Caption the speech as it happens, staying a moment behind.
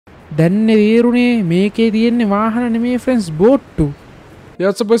දැන් තේරුනේ මේකේ තියෙන්නේ වාහන නෙමෙයි ෆ්‍රෙන්ඩ්ස් බෝට්ටු.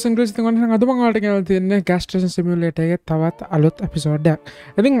 යොත් සපෝස් ඉංග්‍රීසි තේරුම් අද මම ඔයාලට ගෙනල්ලා තියෙන්නේ ගෑස් ස්ටේෂන් සිමියුලේටර් එකේ තවත් අලුත් එපිසෝඩ් එකක්.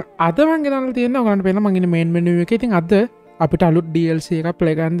 ඉතින් අද මම ගෙනල්ලා තියෙන්නේ ඔයාලට පේනවා මම ඉන්නේ මේන් මෙනු එකේ. ඉතින් අද අපිට අලුත් DLC එකක්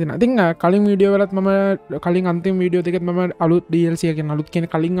ප්ලේ කරන්න දෙනවා. ඉතින් කලින් වීඩියෝ වලත් මම කලින් අන්තිම වීඩියෝ දෙකෙත් මම අලුත් DLC එක කියන්නේ අලුත්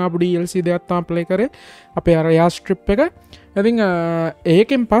කියන්නේ කලින් ආපු DLC දෙකක් තමයි ප්ලේ කරේ. අපේ අර යා ස්ට්‍රිප් එක. ඉතින්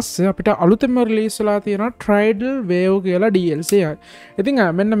ඒකෙන් පස්සේ අපිට අලුතෙන්ම රිලීස් වෙලා තියෙනවා Tidal Wave කියලා DLC එකක්. ඉතින්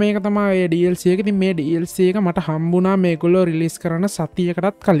මෙන්න මේක තමයි ඒ DLC එක. ඉතින් මේ DLC එක මට හම්බුණා මේගොල්ලෝ රිලීස් කරන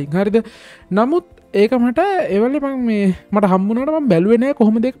සතියකටත් කලින්. හරිද? නමුත් ඒක මට ඒවලේ මට හම්බුණාට මම බැලුවේ නෑ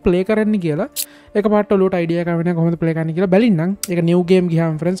කොහොමද ඒක ප්ලේ කරන්න කියලා. එකපාරට ඔලුවට අයිඩියා එකක් වෙන්නේ කොහොමද ප්ලේ කරන්න කියලා බැලින්නම්. ඒක නිව් ගේම්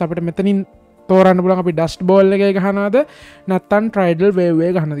ගියාම ෆ්‍රෙන්ඩ්ස් අපිට මෙතනින් තෝරන්න පුළුවන් අපි ඩස්ට් බෝල් එකේ ගහනවාද නැත්නම් Tidal Wave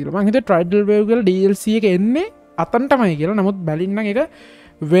එක ගහනවාද කියලා. මම හිතුවේ Tidal Wave කියලා DLC එක එන්නේ අතන්ටමයි කියලා. නමුත් බැලින්නම් එක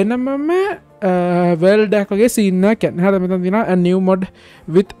වෙනමම world එකක් වගේ scene එකක් යන. හරිද? මෙතන තියෙනවා a new mod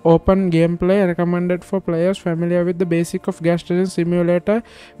with open gameplay recommended for players familiar with the basic of gas station simulator.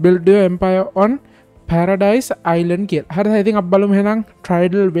 Build your empire on Paradise Island කියලා. හරිද? ඉතින් අපි බලමු එහෙනම්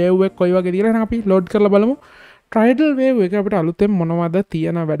Tidal Wave එක කොයි වගේ කියලා. එහෙනම් අපි load කරලා බලමු. Tidal Wave එක අපිට අලුතෙන් මොනවද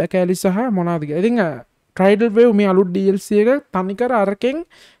තියෙන වැඩ කැලි සහ මොනවද කියලා. ඉතින් Tidal Wave මේ අලුත් DLC එක තනිකර අරකින්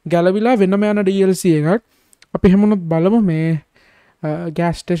ගැලවිලා වෙනම යන DLC එකක්. අපි හැමෝම බලමු මේ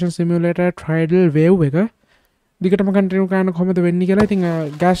gas station simulator Tidal Wave එක දිගටම කන්ටිනියු කරන්න කොහොමද වෙන්නේ කියලා. ඉතින්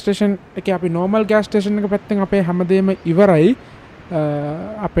gas station එකේ අපි normal gas station එක පැත්තෙන් අපේ හැමදේම ඉවරයි.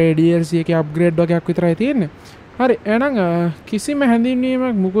 අපේ DLC එකේ අප්ග්‍රේඩ් වගේක් විතරයි තියෙන්නේ. හරි එහෙනම් කිසිම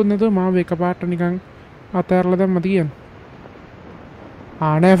හැඳින්වීමක් මුකුත් නැතුව මාව එකපාරට නිකන් අතහැරලා දැම්ම තියෙන්නේ.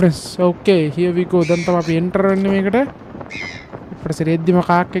 නෑ friends. Okay here we go. දැන් තමයි අපි එන්ටර් වෙන්නේ මේකට. අපිට සෙරෙද්දිම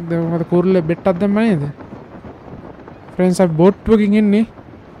කාක්කෙක් දැන් මොකද කුරුල්ලේ බෙට්ටක් දැම්ම නේද? ෆ්‍රෙන්ඩ්ස් අපි බෝට් එකකින් ඉන්නේ.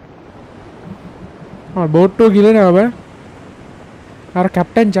 බෝට් එක ගිලනවා බෑ. අර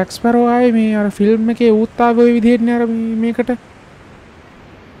කැප්ටන් ජැක් ස්පැරෝ ආයේ මේ අර ෆිල්ම් එකේ ඌත් ආවේ ඔය විදිහට නේ අර මේකට.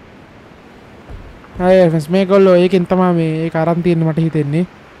 අය ෆ්‍රෙන්ඩ්ස් මේගොල්ලෝ ඒකෙන් තමයි මේ ඒක අරන් තියෙන්නේ මට හිතෙන්නේ.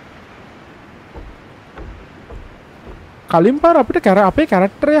 කලින් පාර අපිට අපේ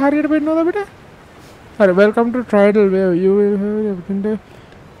කැරක්ටරේ හරියට පෙන්නනවද අපිට? හරි welcome to Tidal Wave. You will have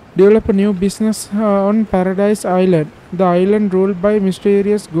develop a new business on Paradise Island. The island ruled by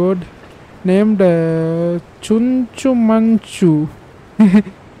mysterious god named Chunchu Manchu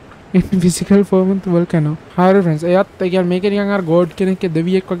in physical form of the volcano. Hi friends. එයත් ඒ කියන්නේ මේකේ නිකන් අර god කෙනෙක්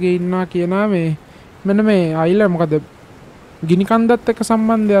දෙවියෙක් වගේ ඉන්නවා කියනවා මේ මෙන්න මේ island මොකද ගිනි කන්දත් එක්ක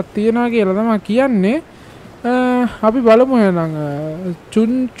සම්බන්ධයක් තියෙනවා කියලා තමයි කියන්නේ. අපි බලමු එහෙනම්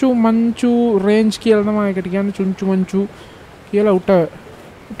චුන්චු මංචු රේන්ජ් කියලා තමයි ඒකට කියන්නේ. චුන්චු මංචු කියලා උට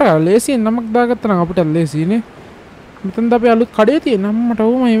ලේසියෙන් නමක් දාගත්තා නම් අපිට ලේසියිනේ. මෙතනද අපි අලුත් කඩේ තියෙන අම්මට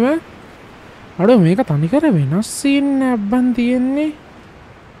ඕමයිව. අඩෝ මේක තනිකර වෙනස් සීන් නැබ්බන් තියෙන්නේ.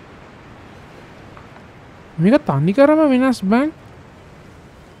 මේක තනිකරම වෙනස් බං.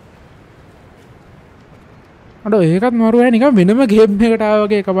 අඩෝ ඒකත් මරුවයි නිකන් වෙනම ගේම් එකකට ආවා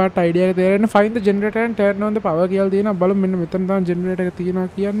වගේ එකපාරට අයිඩියා එක තේරෙන්න. find the generator and turn on the power කියලා තියෙනවා. බලමු මෙන්න මෙතන තමයි ජෙනරේටර් එක තියෙනවා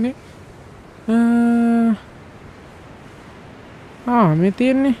කියන්නේ. මේ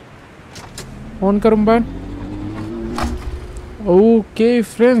තියෙන්නේ ඕන් කරමු බලන්න. ඕකේ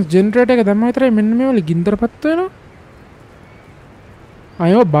ෆ්‍රෙන්ඩ්ස් ජෙනරේටර් එක දැම්ම විතරයි මෙන්න මේ වල ගින්දරපත් වෙනවා.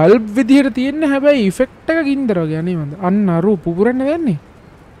 අයෝ බල්බ් විදියට තියෙන්නේ හැබැයි ඉෆෙක්ට් එක ගින්දර වගේ අනේ මන්ද. අන්න අරු පුපුරන්නේ දැන්නේ.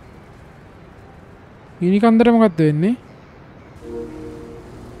 ගිනි කන්දර මොකක්ද වෙන්නේ?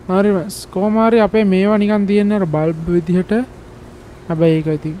 හරි බස් කොහොම හරි අපේ මේවා නිකන් තියෙන්නේ අර බල්බ් විදියට. හැබැයි ඒක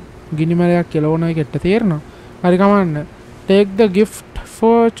ඉතින් ගිනි මරයක් කියලා ඕන එකට තේරෙනවා. හරි කමන්න. Take the gift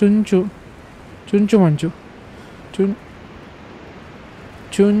for Chunchu Manchu.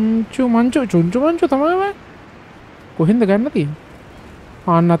 Chunchu Manchu තමයි බං. කොහෙන්ද ගන්න තියෙන්නේ?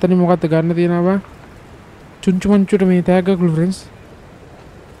 ආන්න අතනින් මොකක්ද ගන්න තියෙනවා බං? Chunchu Manchuට මේ තෑග්ගක් ෆ්‍රෙන්ඩ්ස්.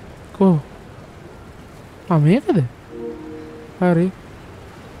 කො මේකද? හරි.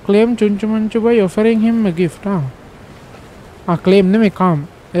 Claim Chunchu Manchu by offering him a gift. claim නෙමෙයි calm.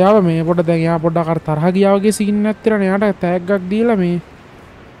 එයාව මේ පොඩ දැන් එයා පොඩ්ඩක් අර තරහ ගියා වගේ සීන් එකක් තියෙනවා. එයාට තෑග්ගක් දීලා මේ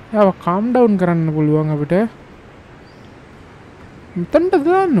එයාව calm down කරන්න පුළුවන් අපිට. මෙතනට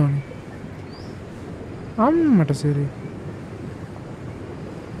දාන්න ඕනේ. අම්මට සරි.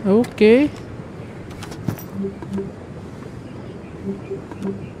 ඕකේ.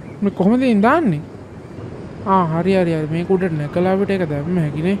 මේ කොහොමද දාන්නේ? හරි මේක උඩට නැකලා අපිට ඒක දැම්ම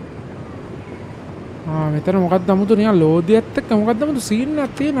හැකිනේ. මෙතන මොකක්ද අමුතු නිකන් ලෝදියත් එක්ක මොකක්ද අමුතු සීන්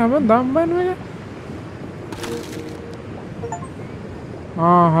එකක් තියෙනවා මම දාන්න බෑනේ මේක.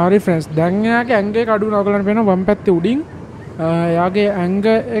 හරි ෆ්‍රෙන්ඩ්ස් දැන් එයාගේ ඇඟේ කඩුවන ඔයගලන්ට පේනවා වම් පැත්තේ උඩින් එයාගේ ඇඟ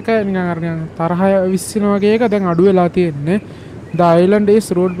එක නිකන් අර නිකන් තරහ විශ්සිනා වගේ එක දැන් අඩු වෙලා තියෙන්නේ. The island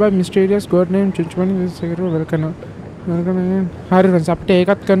is ruled by mysterious god named Chuchmani. Welcome. හරි ෆ්‍රෙන්ඩ්ස් අපිට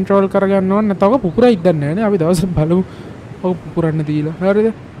ඒකත් කන්ට්‍රෝල් කරගන්න ඕනේ නැත්නම් ඔක පුපුරා ඉද්දන්නේ නැහැ නේ අපි දවස් බලමු ඔක පුපුරන්න දීලා හරිද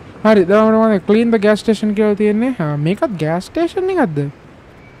හරි දැන් මම ක්ලීන් ද ගෑස් ස්ටේෂන් කියලා තියෙන්නේ මේකත් ගෑස් ස්ටේෂන් එකක්ද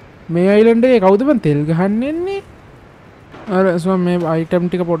මේ අයිලන්ඩ් එකේ කවුද මන් තෙල් ගහන්න එන්නේ අර සම මේ අයිටම්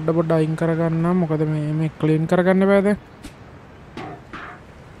ටික පොඩ්ඩ අයින් කරගන්නම් මොකද මේ ක්ලීන් කරගන්න බෑ දැන්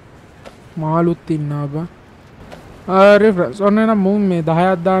මාළුත් ඉන්නවා බා අර ෆ්‍රෙන්ඩ්ස් ඔන්න නම් මම මේ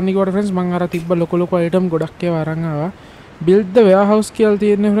 10ක් දාන්න කිව්වට ෆ්‍රෙන්ඩ්ස් මම අර තිබ්බ ලොකු අයිටම් ගොඩක් ඒවා අරන් ආවා build the warehouse කියලා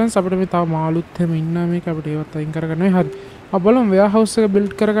තියෙන්නේ ෆ්‍රෙන්ඩ්ස් අපිට මේ තව මාළුත් හැම ඉන්නා මේක අපිට ඒවත් අයින් කරගන්න හරි අපි බලමු warehouse එක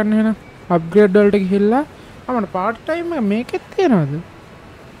build කරගන්න එහෙනම් upgrade වලට ගිහිල්ලා අපිට part time එක මේකෙත් තියනවද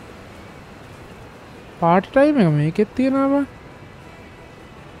part time එක මේකෙත් තියනවා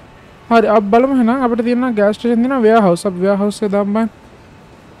හරි අපි බලමු එහෙනම් අපිට තියෙනවා gas station තියෙනවා warehouse අපි warehouse එක දාමු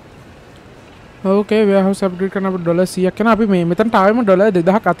ඕකේ warehouse upgrade කරන අපිට $100ක් යන අපි මේ මෙතනට ආවෙම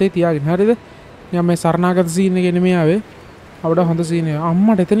 $2000ක් අතේ තියාගෙන හරිද නිකන් මේ සරණාගත සීන් එකේ නෙමෙයි ආවේ අපිට හොඳ සීන් එක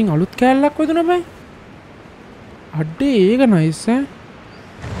අම්මට එතනින් අලුත් කෑල්ලක් වදුනා බෑ අඩේ ඒක නයිස්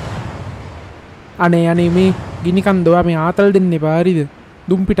අනේ මේ ගිනි කන්දවා මේ ආතල් දෙන්න එපා හරිද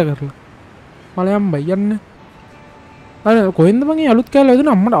දුම් පිට කරලා මලයන් බයි යන්න අර කොහෙන්ද මගේ අලුත් කෑල්ල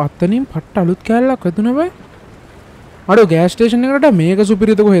වදුනා අම්මට අතනින් පට්ට අලුත් කෑල්ලක් වදුනා බෑ අර ගෑස් ස්ටේෂන් එකට මේක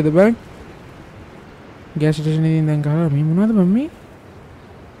සුපිරිද කොහෙද බෑ ගෑස් ස්ටේෂන් එකකින් දැන් ගහලා මේ මොනවද මම්මී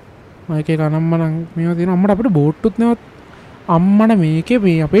මේකේ කනම්මනම් මේවා තියෙනවා අම්මට අපිට බෝට්ටුත් නැවත් අම්මට මේකේ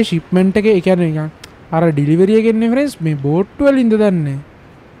මේ අපේ ෂිප්මන්ට් එකේ ඒ කියන්නේ නිකන් අර ඩිලිවරි එකේ එන්නේ ෆ්‍රෙන්ඩ්ස් මේ බෝට්ටු වලින්ද දන්නේ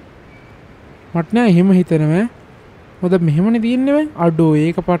මට නෑ එහෙම හිතනවා මොකද මෙහෙමනේ තියෙන්නේ බෑ අඩෝ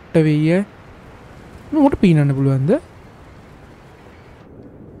ඒක පට්ට වෙయ్య මොකට පීනන්න පුළුවන්ද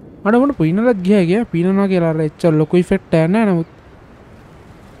අර මොකට පීනලත් ගියා පීනනවා කියලා අර එච්චර ලොකු ඉෆෙක්ට් එකක් නෑ නමුත්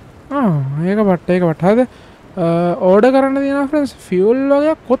ඒක පට්ට හරිද ඕඩර් කරන්න තියෙනවා ෆ්‍රෙන්ඩ්ස් ෆියුල්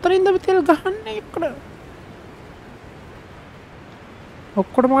වගේ කොතනින්ද අපි තෙල් ගහන්නේ එක්කද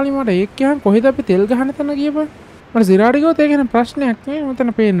ඔක්කොට මාළි මට ඒක කියන් කොහෙද අපි තෙල් ගහන්න තැන ගියපන් මට සිරාට ගියොත් ඒක නේ ප්‍රශ්නයක් නේ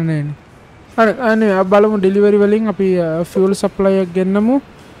මතන පේන්නේ නැහැනේ හරි අනේ අපි බලමු ඩෙලිවරි වලින් අපි ෆියුල් සප්ලයි එක ගෙන්නමු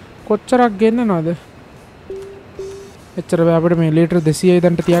කොච්චරක් ගෙන්නනවද එච්චර බෑ අපිට මේ ලීටර් 200යි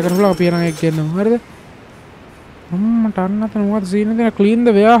දැන්ට තියාගන්න පුළුවන් අපි එනං එක ගෙන්නමු හරිද මට අන්නතන මොකද සීන් එක ක්ලීන්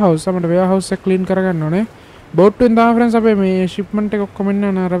ද වෙයාහවුස් අපිට වෙයාහවුස් එක ක්ලීන් කරගන්න ඕනේ බෝට්ටුවෙන් තමයි ෆ්‍රෙන්ඩ්ස් අපේ මේ ෂිප්මන්ට් එක ඔක්කොම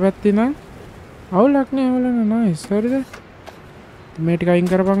ඉන්න අර පැත්තේ නම් අවුලක් නෑ නයිස් හරිද මේ ටික අයින්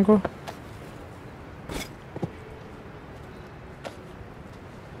කරපන්කෝ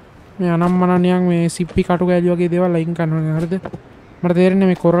මේ අනම්මන නියන් මේ සිප්පි කටු ගෑලි වගේ දේවල් අයින් කරන්න ඕනේ හරිද මට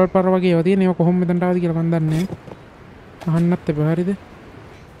තේරෙන්නේ මේ කොරල් පර වගේ ඒවා තියෙන ඒවා කොහොම මෙතනට ආවද කියලා මන් දන්නේ අහන්නත් එපා හරිද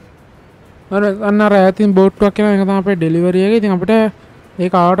අන්න අර ඇතින් බෝට්ටුවක් කියන එක තමයි අපේ ඩෙලිවරි එක. ඉතින් අපිට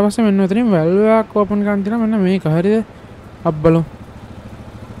ඒක ආවට පස්සේ මෙන්න මෙතනින් වැල්ව් එකක් ඕපන් කරන්න තියෙනවා. මෙන්න මේක හරිද? අපි බලමු.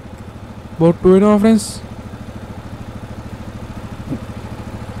 බෝට්ටු වෙනවා ෆ්‍රෙන්ඩ්ස්.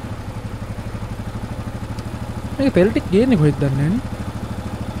 මේක තෙල් ටික ගේන්නේ කොහෙද දන්නේ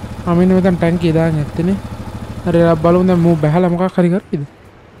නැහැ නේ. මෙන්න මෙතන ටැංකිය දාන්න ඇත්තනේ. හරි අපි බලමු දැන් මූ බහැලා මොකක් හරි කරයිද?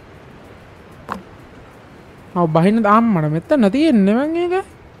 බහින්න දාම්මඩ මෙතන තියෙන්නේ මං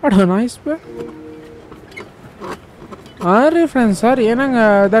ඒක. අඩ නයිස් බෑ හරි ෆ්‍රෙන්ඩ්ස් හරි එහෙනම්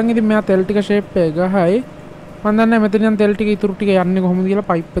දැන් ඉතින් මෙයා තෙල් ටික ෂේප් එක ගහයි මම දන්නේ මෙතන යන තෙල් ටික ඉතුරු ටික යන්නේ කොහොමද කියලා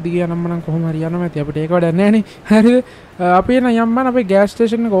පයිප් දිගේ යනම්ම නම් කොහොම හරි යනවා ඇති අපිට ඒක වැඩක් නැහැ නේ හරිද අපි එන යම්මන අපේ ගෑස්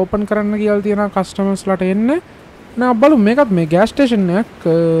ස්ටේෂන් එක ඕපන් කරන්න කියලා තියෙනවා කස්ටමර්ස්ලාට එන්න නෑ බලමු මේකත් මේ ගෑස් ස්ටේෂන් එක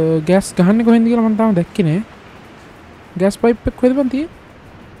ගෑස් ගහන්නේ කොහෙන්ද කියලා මම තාම දැක්කේ නෑ ගෑස් පයිප් එක කොහෙද බන් තියෙන්නේ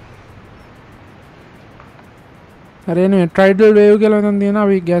अरे ने टाइडल वेव के लिए नंदी ना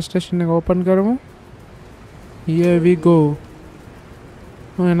अभी गैस स्टेशन ने ओपन करूँ here we go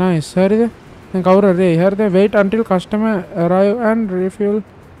oh nice sir they cover रे here they wait until customer arrive and refuel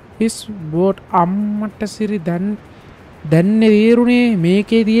his boat අම්මට සිරි දැන් නේරුනේ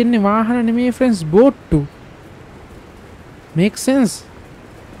මේකේ තියෙන්නේ වාහන නෙමෙයි friends boat to make sense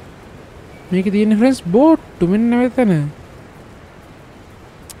මේකේ තියෙන්නේ friends boat to මෙන්න මෙතන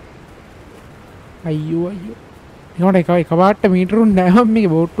අයියෝ ඒකට එක පාට මීටරුන් නැහැ මේක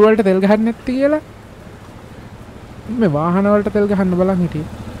බෝට්ටු වලට තෙල් ගහන්න නැති කියලා මේ වාහන වලට තෙල් ගහන්න බලන් හිටියේ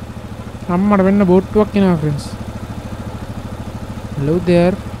අම්මට වෙන්න බෝට්ටුවක් එනවා ෆ්‍රෙන්ඩ්ස් hello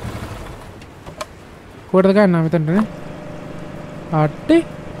there කොහෙද ගන්න මෙතනට නේ අට්ටේ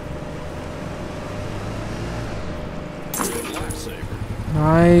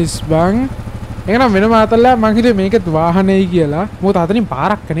නයිස් බං ඒක නම් වෙනම අතල්ලා මං හිතුවේ මේකත් වාහනේයි කියලා මොකද අතනින්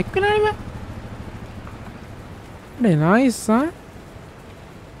පාරක් කනෙක් වෙනානේ බං nice huh?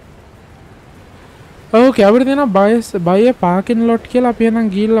 ඕකේ අපිට තියෙනවා බය පාකින් ලොට් කියලා. අපි එහෙනම්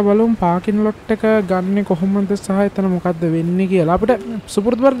ගිහිල්ලා බලමු පාකින් ලොට් එක ගන්නෙ කොහොමද සහ එතන මොකද්ද වෙන්නේ කියලා. අපිට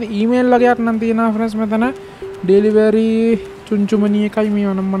සුපුරුදු පරිදි ඊමේල් වගේක් නම් තියෙනවා ෆ්‍රෙන්ඩ්ස් මෙතන ඩෙලිවරි චුංචුමනී එකයි මේ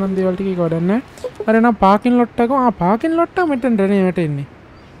අනම්මනම් දේවල් ටික එක වඩන්නේ. අර එහෙනම් පාකින් ලොට් එක පාකින් ලොට් එක මෙතන රෙනේ වැටෙන්නේ.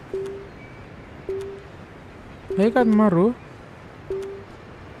 ඒකත් මරු.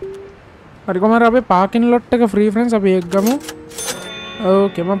 හරි කොහමද අපි පාකින් ලොට් එක ෆ්‍රී ෆ්‍රෙන්ඩ්ස් අපි ඒක ගමු.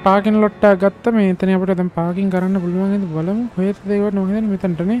 ඕකේ මම පාකින් ලොට් එක ගත්තා. මේ එතන අපිට දැන් පාකින් කරන්න පුළුවන් නේද බලමු. කොහෙද ඒකට මම හිතන්නේ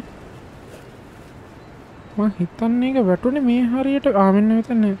මෙතනටනේ. මම හිතන්නේ ඒක වැටුනේ මේ හරියට මෙන්න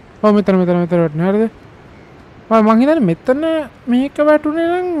මෙතන. ඔව් මෙතන වැටුනේ. හරිද? මම හිතන්නේ මෙතන මේක වැටුනේ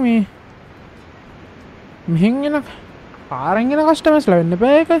නම් මේ මෙහෙන් එන පාරෙන් එන කස්ටමර්ස්ලා වෙන්න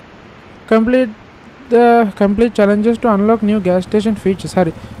බෑ ඒක. complete challenges to unlock new gas station features.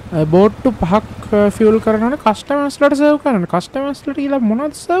 හරි. බෝට් ටු 5ක් ෆියුල් කරනවනේ කස්ටමර්ස්ලාට සර්ව් කරන්න. කස්ටමර්ස්ලාට ඊළඟ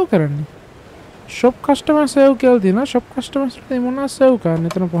මොනවද සර්ව් කරන්නේ? shop customer සර්ව් කියලා තියෙනවා. shop customersලාට මොනවද සර්ව් කරන්නේ?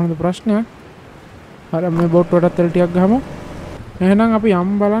 එතන කොහොමද ප්‍රශ්නයක්? හරි මේ බෝට් වලට තෙල් ටිකක් ගහමු. එහෙනම් අපි යම්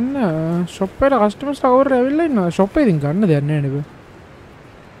බලන්න shop එකට කස්ටමර්ස්ලා කවුරු ඇවිල්ලා ඉන්නවා. shop එකෙන් ගන්න දෙයක් නැහැ නේද?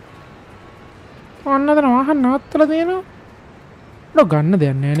 ඔන්න අතන වාහන නවත්තලා තියෙනවා. ඒක ගන්න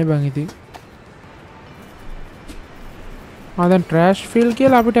දෙයක් නැහැ නේ බං ඉතින්. දැන් ට්‍රෑෂ් ෆිල්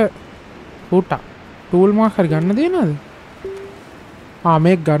කියලා අපිට ඌට ටූල් මාක් හරි ගන්න දෙනවද?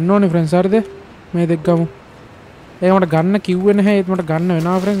 මේක ගන්න ඕනේ ෆ්‍රෙන්ඩ්ස් හරිද? මේ දෙක ගමු. ඒක මට ගන්න කිව්වේ නැහැ. ඒත් මට ගන්න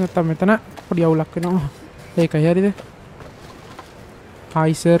වෙනවා ෆ්‍රෙන්ඩ්ස්. නැත්තම් මෙතන පොඩි අවුලක් වෙනවා. ඒකයි හරිද?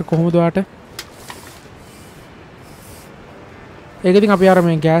 හයි සර් කොහොමද ඔයාට? ඒක ඉතින් අපි අර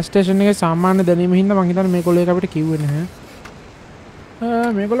මේ ගෑස් ස්ටේෂන් එකේ සාමාන්‍ය දැනීම හින්දා මං හිතන්නේ මේගොල්ලෝ ඒක අපිට කිව්වේ නැහැ.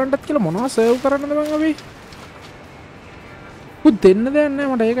 මේගොල්ලන්ටත් කියලා මොනවද සර්ව් කරන්නද මං අපි? දෙන්න දෙයක්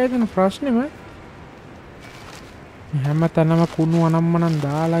නැහැ මට. ඒකයි තියෙන ප්‍රශ්නේම. හැමතැනම කුණු අනම්මනම්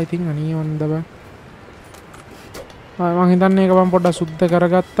දාලා ඉතින් අනියවන්ද බං. මම හිතන්නේ ඒක මම පොඩ්ඩක් සුද්ධ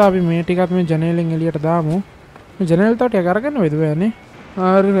කරගත්තා. අපි මේ ටිකත් මේ ජනේලෙන් එළියට දාමු. මේ ජනේල් තව ටික අරගෙන වේද බෑනේ.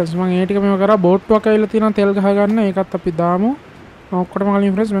 හරි ෆ්‍රෙන්ඩ්ස් මම මේ ටික මේව කරා බෝට්ටුවක් ඇවිල්ලා තියෙනවා තෙල් ගහ ගන්න. ඒකත් අපි දාමු. ඔක්කොටම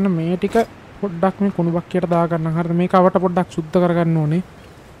කලින් ෆ්‍රෙන්ඩ්ස් මෙන්න මේ ටික පොඩ්ඩක් මේ කුණු බක්කියට දා ගන්න. හරිද? මේක අවට පොඩ්ඩක් සුද්ධ කරගන්න ඕනේ.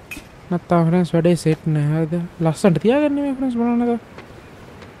 නැත්තම් ෆ්‍රෙන්ඩ්ස් වැඩේ සෙට් නෑ. හරිද? ලස්සනට තියාගන්න මේ ෆ්‍රෙන්ඩ්ස් බලන්නද?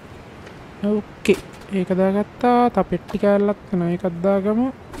 ඕකේ. ඒක දාගත්තා. තා පෙට්ටි කෑල්ලක් වෙනවා. ඒකත් දාගමු.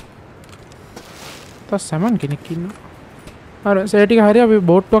 තා සමන් කෙනෙක් ඉන්නවා. හරි ඒ ටික හරිය අපි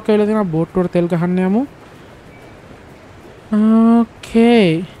බෝට්ටුවක් ඇවිල්ලා තියෙනවා. බෝට්ටුවට තෙල් ගහන්න යමු.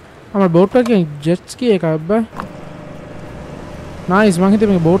 ඕකේ. අපේ බෝට්ටුවකින් ජෙට් ස්කී එකක් බෑ. නයිස්. මං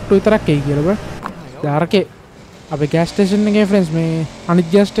හිතුවේ මේක බෝට්ටුව විතරක් එයි කියලා බෑ. දාරකේ අපේ ගෑස් ස්ටේෂන් එකේ ෆ්‍රෙන්ඩ්ස් මේ අනිත්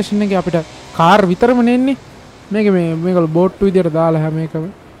ගෑස් ස්ටේෂන් එකේ අපිට කාර් විතරම නෙන්නේ. මේගොල්ලෝ බෝට්ටු විදියට දාලා හැම එකම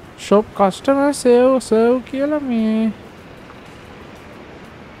shop customer serve කියලා මේ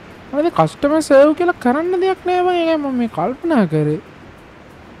අද customer serve කියලා කරන්න දෙයක් නෑ බං. ඒකයි මම මේ කල්පනා කරේ.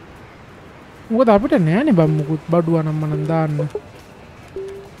 මොකද අපිට නෑනේ බං මුකුත් බඩුව නම් මනම් දාන්න.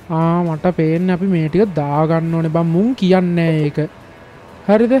 මට පේන්නේ අපි මේ ටික දාගන්න ඕනේ බං. මුන් කියන්නේ නෑ ඒක.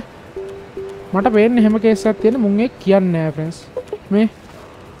 හරිද? මට පේන්නේ හැම කේස් එකක් තියෙන මුන් ඒක කියන්නේ නෑ ෆ්‍රෙන්ඩ්ස්. මේ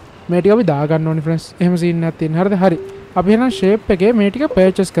ටික අපි දාගන්න ඕනේ ෆ්‍රෙන්ඩ්ස්. එහෙම සීන් එකක් තියෙන. හරිද? හරි. අපි එහෙනම් ෂේප් එකේ මේ ටික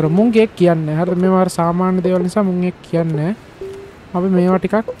පර්චේස් කරමු. මුන් ඒක කියන්නේ. හරිද? මේවා සාමාන්‍ය දේවල් නිසා මුන් ඒක කියන්නේ. අපි මේවා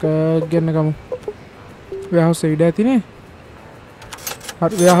ටිකක් ගෙන්න ගමු. වෙහවුස් එක ඉඩ ඇතිනේ.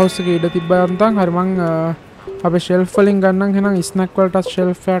 හරි වෙහවුස් එකේ ඉඩ තිබ්බා යන්තම්. හරි මං අපේ ෂෙල්ෆ් වලින් ගන්නම්. එහෙනම් ස්නැක් වලට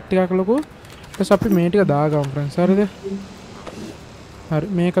ෂෙල්ෆ් එකක් ටිකක් ලොකු. ඊට අපි මේ ටික දාගමු ෆ්‍රෙන්ඩ්ස්. හරිද? හරි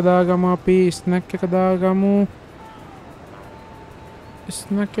මේක දාගමු අපි. ස්නැක් එක දාගමු.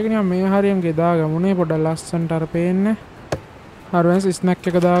 ස්නැක් එක නිකන් මේ හරියන්ගේ දාගමු නේ පොඩ්ඩක් ලස්සනට අර පේන්නේ. හරි වෙනස් ස්නැක්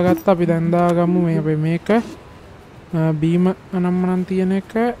එක දාගත්තා. අපි දැන් දාගමු මේ අපේ මේක බීම අනම්මනම් තියෙන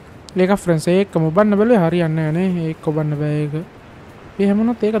එක. ඒක ෆ්‍රෙන්ඩ්ස් ඒකම ඔබන්න බැලුවේ හරියන්නේ නැහැ නේ. ඒක ඔබන්න බෑ ඒක. එහෙම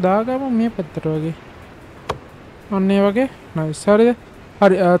වුණොත් ඒක දාගමු මේ පැත්තට වගේ. අන්න ඒ වගේ. නයිස්. හරිද?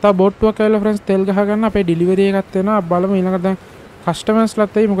 හරි තා බෝට්ටුවක් ඇවිල්ලා ෆ්‍රෙන්ඩ්ස් තෙල් ගහ ගන්න. අපේ ඩෙලිවරි එකක් එනවා. බලමු ඊළඟට දැන්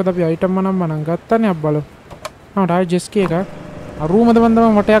කස්ටමර්ස්ලාත් එයි. මොකද අපි අයිටම් මනම් ගත්තානේ. අපි බලමු. ටායි ජෙස්කී එක අරුමද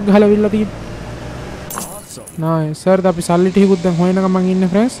මන්දම වටයක් ගහලා විල්ලා තියෙන්නේ. නයිස්. හරිද? අපි සල්ලි ටිකකුත් දැන් හොයන ගමන්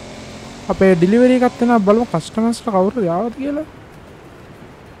ඉන්නේ ෆ්‍රෙන්ඩ්ස්. අපේ ඩෙලිවරි එකක් එනවා. බලමු කස්ටමර්ස්ලා කවුරු යාවද කියලා.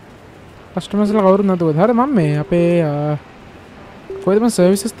 කස්ටමර්ස්ලා කවුරු නැතුවද? හරි මම මේ අපේ කොයිද මම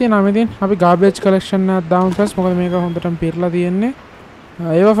සර්විසස් තියනවා මේ තියෙන්නේ. අපි ගාබේජ් කලෙක්ෂන් එකක් දාමු ෆ්‍රෙන්ඩ්ස්. මොකද මේක හොඳටම පිරලා තියෙන්නේ.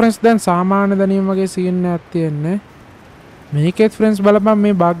 ඒවා ෆ්‍රෙන්ඩ්ස් දැන් සාමාන්‍ය දැනීම වගේ සීන් එකක් තියෙන්නේ. මේකෙත් ෆ්‍රෙන්ඩ්ස් බලපන්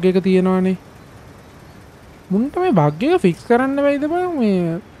මේ බග් එක තියෙනවානේ. මුන්ට මේ බග් එක ෆික්ස් කරන්න වෙයිද බං?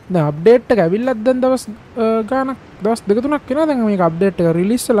 මේ දැන් අප්ඩේට් එක ඇවිල්ලත් දැන් දවස් ගානක් දවස් දෙක තුනක් වෙනවා. දැන් මේක අප්ඩේට් එක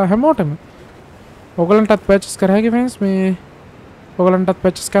රිලීස් වෙලා හැමෝටම. ඔයගලන්ටත් පර්චේස් කර හැකි ෆ්‍රෙන්ඩ්ස්. මේ ඔයගලන්ටත්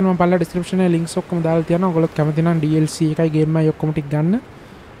පර්චේස් කරන්න මම පල්ලා ඩිස්ක්‍රිප්ෂන් එකේ ලින්ක්ස් ඔක්කොම දාලා තියෙනවා. ඔයගොල්ලොත් කැමති නම් DLC එකයි ගේම් එකයි ඔක්කොම ටික ගන්න.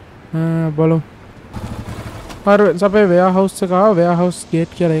 බලමු. හරි අපේ වෙයාහවුස් එක ආවා. වෙයාහවුස්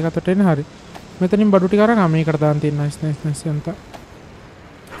ගේට් කියලා ඒකට එන්න හරි. මෙතනින් බඩු ටික අරන් මේකට දාන්න තියෙන නයිස් යන්ත.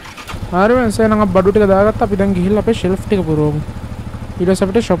 හරි වෙන්සෙන් නම් බඩු ටික දාගත්තා. අපි දැන් ගිහිල්ලා අපේ ෂෙල්ෆ් ටික පුරවමු. ඊට පස්සේ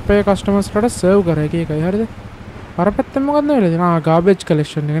අපිට ෂොප් එකේ කස්ටමර්ස්ලාට සර්ව් කරා එක එකයි හරිද? අර පැත්තෙන් මොකක්ද වෙලා තියෙන්නේ? ගාබේජ්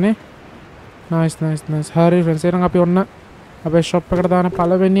කලෙක්ෂන් එකනේ. නයිස්. හරි වෙන්සෙන් අපි ඔන්න අපේ ෂොප් එකට දාන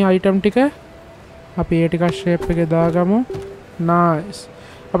පළවෙනි අයිටම් ටික අපි ඒ ටික ෂේප් එකේ දාගමු. නයිස්.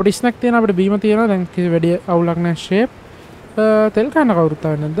 අපිට ස්නැක් තියෙනවා අපිට බීම තියෙනවා දැන් කිසි වැඩි අවුලක් නැහැ ෂේප්. තෙල් කන්න කවුරුත්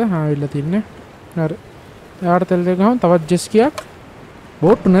ආවේ නැද්ද? ආවිල්ලා තින්නේ. හරි. යාට තෙල් දෙක ගහමු තවත් ජෙස් කියක්.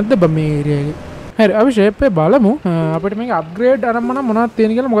 බෝට් නැද්ද බ මේ ඒරියා එකේ? හරි අපි ෂේප් එක බලමු. අපිට මේක අප්ග්‍රේඩ් අරන් මොනවද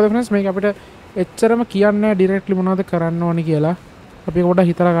තියෙන කියලා. මොකද ෆ්‍රෙන්ඩ්ස් මේක අපිට එච්චරම කියන්නේ නැහැ ඩිරෙක්ට්ලි මොනවද කරන්න ඕනි කියලා. අපි ඒක පොඩ්ඩක්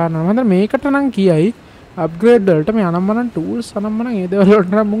හිතලා ගන්නවා. මම මේකට නම් කියයි අප්ග්‍රේඩ් වලට මේ අනම්මනම් ටූල්ස් අනම්මනම් ඒ දේවල්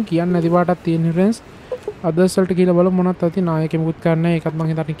වලට නම් මුන් කියන්නේ නැති පාටක් තියෙන ෆ්‍රෙන්ඩ්ස්. අදර්ස් වලට කියලා බලමු මොනවද ඇති නායකෙ මුකුත් කරන්නේ. ඒකත් මම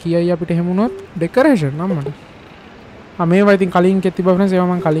හිතන්නේ කියයි අපිට එහෙම වුණොත් ඩෙකරේෂන් නම්මට. මේවා ඉතින් කලින් කෙත් තිබ්බා ෆ්‍රෙන්ඩ්ස්.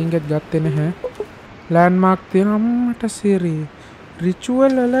 ඒවා මම කලින් කෙත් ගත්තේ නැහැ. ලෑන්ඩ්මාර්ක් තියෙන අම්මට සිරි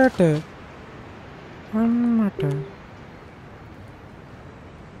රිචුවල් වලට අම්මට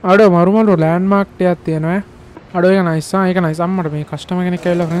අඩෝ මරුමලු ලෑන්ඩ්මාර්ක් ටිකක් තියෙනවා. අඩෝ ඒක නයිස්. ඒක නයිස්. අම්මට මේ කස්ටමර් කෙනෙක්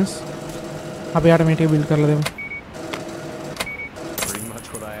ඇවිල්ලා ෆ්‍රෙන්ඩ්ස්. අපි යාට මේ ටික බිල්ඩ් කරලා දෙමු.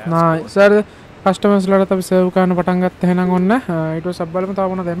 නයිස්. සර් කස්ටමර්ස්ලාට අපි සර්ව් කරන්න පටන් ගත්ත එහෙනම් ඔන්න ඊට පස්සේ අපි බලමු තව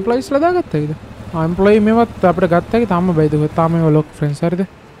මොනවද එම්ප්ලොයිස්ලා දාගත්තද? එම්ප්ලොයි මේවත් අපිට ගත්ත එකේ තාම බයිද? තාම ඒව ලොක් ෆ්‍රෙන්ඩ්ස් හරිද?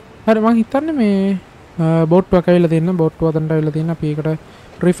 හරි මම හිතන්නේ මේ බෝට්ටුවක් ඇවිල්ලා තියෙන බෝට්ටුව අතන්ට ඇවිල්ලා තියෙන අපි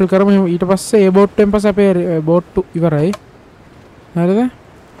ඒකට රීෆිල් කරමු. ඊට පස්සේ ඒ බෝට්ටුවෙන් පස්සේ අපේ බෝට්ටු ඉවරයි. හරිද?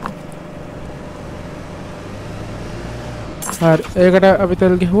 හරි ඒකට අපි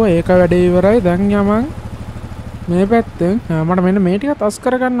තෙල් ගහුවා. ඒක වැඩේ ඉවරයි. දැන් යමන් මේ පැත්තෙන් මට මෙන්න මේ ටිකත් අස්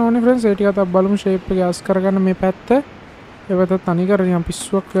කරගන්න ඕනේ ෆ්‍රෙන්ඩ්ස්. ඒ ටිකත් අපි බලමු ෂේප් එක අස් කරගන්න මේ පැත්ත. ඒ පැත්තත් තනිකර නිකන්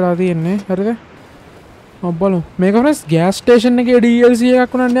පිස්සුවක් වෙලා තියෙන්නේ. හරිද? ඔබ බලමු. මේක ෆ්‍රෙන්ඩ්ස් ගෑස් ස්ටේෂන් එකේ DLC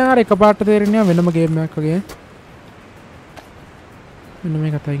එකක් වුණා නේද? අර එකපාරට තේරෙන්නේ වෙනම ගේම් එකක් වගේ. මෙන්න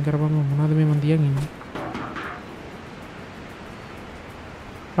මේක අයින් කරපුවම මොනවද මේ මන් දියන් ඉන්නේ.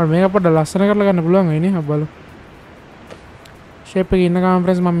 අර මේක පොඩ්ඩක් ලස්සන කරලා ගන්න පුළුවන් වෙන්නේ. අපි බලමු. ෂේප් එකේ ඉන්න ගමන්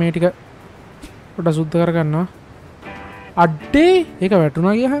ෆ්‍රෙන්ඩ්ස් මම මේ ටික පොඩ්ඩක් සුද්ධ කරගන්නවා. අඩේ ඒක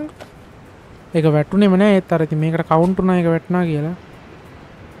වැටුණා කියහන්. ඒක වැටුනේම නෑ. ඒත් අර ඉතින් මේකට කවුන්ට් උනා ඒක වැටුණා කියලා.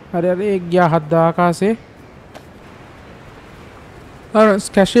 හරි ඒක ගියා 7 ආකාශේ. අර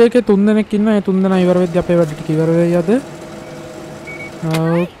ස්කැෂේ එකේ 3 දෙනෙක් ඉන්නවා. ඒ 3 දෙනා ඉවර වෙද්දි අපේ වැඩ ටික ඉවර වෙයි අද.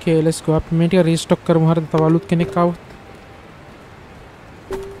 ඕකේ ලෙට්ස් ගෝ. අපි මේ ටික රීස්ටොක් කරමු. හරිද? තව අලුත් කෙනෙක් ආවොත්.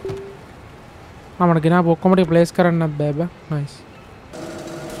 මට ගෙනාව ඔක්කොම ටික ප්ලේස් කරන්නත් බෑ බා. නයිස්.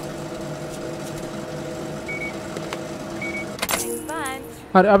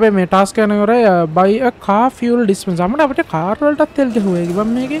 හරි අපේ මේ ටාස්ක් එක නේරයි buy a car fuel dispenser. අපිට කාර් වලටත් තෙල් ගහුවා ඒක බම්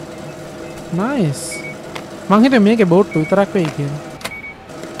මේකේ. නයිස්. මං හිතුවේ මේකේ බෝට් විතරක් වෙයි කියලා.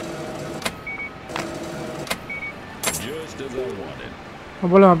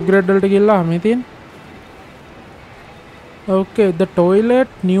 අපල අප්ග්‍රේඩ් වලට ගිහලා මේ තියෙන. okay the toilet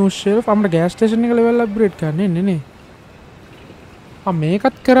new shelf. අපිට gas station එක level upgrade කරන්න ඉන්නේ නේ.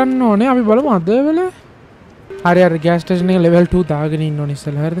 මේකත් කරන්න ඕනේ. අපි බලමු අද වෙලාවේ හරි ගෑස් ස්ටේෂන් එක ලෙවල් 2 දාගෙන ඉන්න ඕනේ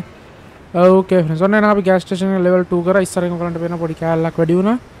ඉස්සෙල්ලා හරිද? ඕකේ ෆ්‍රෙන්ඩ්ස් ඔන්න අපි ගෑස් ස්ටේෂන් එක ලෙවල් 2 කරා. ඉස්සරහින් ඔයගලන්ට පේන පොඩි කෑල්ලක් වැඩි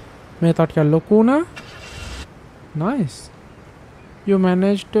වුණා. මේ තව ටිකක් ලොකු වුණා. nice you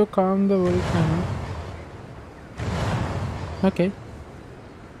managed to calm the volcano. okay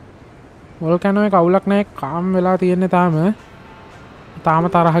volcano එක අවුලක් නැහැ. calm වෙලා තියෙන්නේ තාම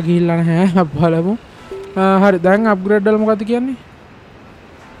තරහ ගිහිල්ලා නැහැ. බලමු. හරි දැන් අප්ග්‍රේඩ් වල මොකද්ද කියන්නේ?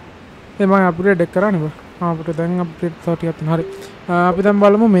 මම අප්ග්‍රේඩ් එක කරන්නේ බා. අපිට දැන් අප්ඩේට් තව ටිකක් තියෙනවා. හරි. අපි දැන්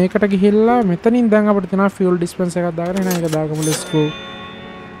බලමු මේකට ගිහිල්ලා මෙතනින් දැන් අපිට තියෙනවා ෆියුල් ඩිස්පෙන්සර් එකක් දාගෙන එන එක දාගමු. let's go.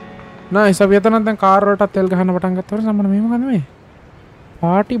 නයිස්. අපි එතනත් දැන් කාර් වලට තෙල් ගහන්න පටන් ගත්තා. සම්මත මේ මොකද්ද මේ?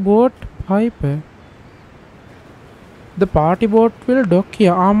 party boat pipe. the party boat will dock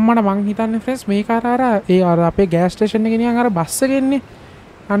here. අම්මට මං හිතන්නේ ෆ්‍රෙන්ඩ්ස් මේක අර අපේ ගෑස් ස්ටේෂන් එකේ නිකන් අර බස් එකේ ඉන්නේ.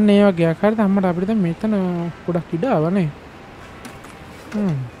 අන්න ඒ වගේ ආකාරයට අම්මට අපිට දැන් මෙතන ගොඩක් ඉඩ ආවනේ.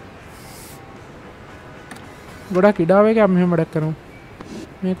 ගොඩක් ඉඩාව එක අපි මෙහෙම වැඩක් කරමු.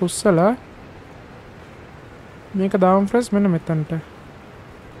 මේක උස්සලා මේක දාමු ෆ්‍රෙන්ඩ්ස් මෙන්න මෙතනට.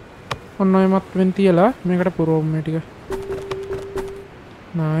 ඔන්න ඔය මත් වෙන් තියලා මේකට පුරවමු මේ ටික.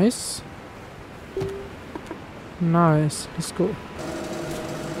 nice let's go.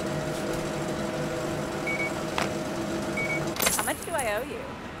 how much do I owe you?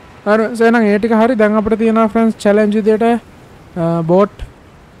 අර සෙනං ඒ ටික හරි. දැන් අපිට තියෙනවා ෆ්‍රෙන්ඩ්ස් චැලෙන්ජ් විදියට බෝට්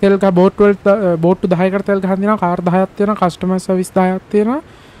තෙල් ගහ බෝට්ටු 10කට තෙල් ගහන් දෙනවා කාර් 10ක් තියෙනවා කස්ටමර් සර්විස් 10ක් තියෙනවා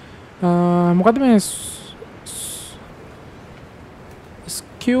මොකද මේ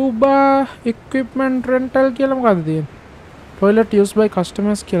ස්කියුබා equipment rental කියලා මොකද්ද තියෙන්නේ toilet used by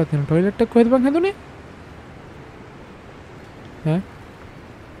customers කියලා තියෙනවා toilet එක කොහෙද බං හැදුනේ ඈ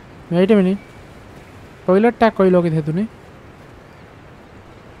wait a minute toilet එක කොයි ලෝකෙද හැදුනේ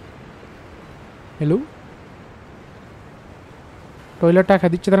hello toilet එක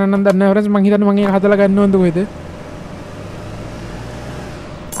හැදිච්ච තරම් නම් දන්නේ නැහැ friends මං හිතන්නේ මං ඒක හදලා ගන්න ඕනද කොහෙද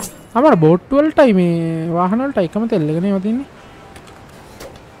අමාර බෝට් වලටයි මේ වාහන වලට එකම තෙල් එක නේ වදින්නේ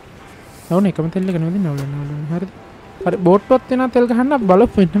නෝන එකම තෙල් එක නේ වදින්නේ නෝන හරිද හරි බෝට් වලත් තියෙන තෙල් ගහන්න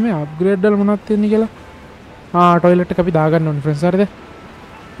බලපු වෙන්න මේ අප්ග්‍රේඩ් වල මොනවද තියෙන්නේ කියලා ටොයිලට් එක අපි දාගන්න ඕනේ ෆ්‍රෙන්ඩ්ස් හරිද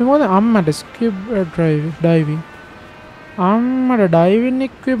මේ මොකද අම්මට ස්කිප් ඩයිවිංగ్ අම්මට ඩයිවිං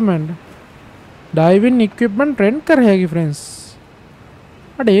ඉක්විප්මන්ට් රෙන්ට් කර හැකි ෆ්‍රෙන්ඩ්ස්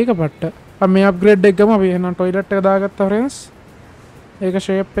අඩ ඒක පට්ට මේ අප්ග්‍රේඩ් එක ගම අපි එහෙනම් ටොයිලට් එක දාගත්තා ෆ්‍රෙන්ඩ්ස් ඒක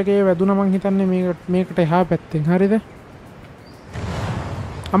ෂේප් එකේ වැදුනා මං හිතන්නේ මේකට එහා පැත්තෙන් හරිද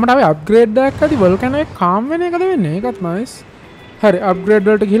අපිට අපි අප්ග්‍රේඩ් එකක් අදි වල්කැනෝ එක කාම් වෙන එකද වෙන්නේ ඒකත් නයිස් හරි අප්ග්‍රේඩ්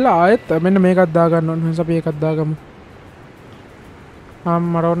වලට ගිහලා ආයෙත් මෙන්න මේකත් දාගන්න ඕනේ ෆ්‍රෙන්ඩ්ස් අපි ඒකත් දාගමු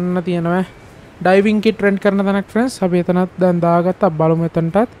අම්මර ඔන්න තියෙනවා ඩයිවිං කිට් රෙන්ට් කරන තැනක් ෆ්‍රෙන්ඩ්ස් අපි එතනත් දැන් දාගත්තා බලමු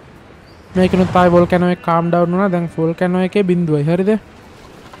එතනටත් මේකනුත් ආයෙ වල්කැනෝ එක කාම් ඩවුන් වුණා දැන් වල්කැනෝ එකේ බිඳුවයි හරිද හරි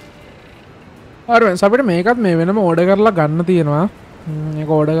ෆ්‍රෙන්ඩ්ස් අපිට මේකත් මේ වෙනම ඕඩර් කරලා ගන්න තියෙනවා මේක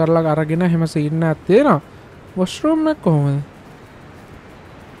ඕඩර් කරලා අරගෙන හැම සීන් එකක් තියෙනවා වොෂ්රූම් එක කොහොමද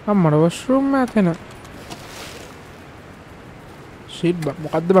අම්මර වොෂ්රූම් එක එන ෂීට් බා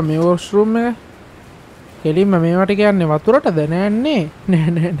මොකද්ද බා මේ වොෂ්රූම් එක කෙලින්ම මේවට කියන්නේ වතුරටද නෑන්නේ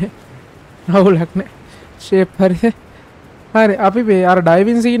නෑ නවුලක් නෑ ෂේප් හරිද හරි අපි මේ අර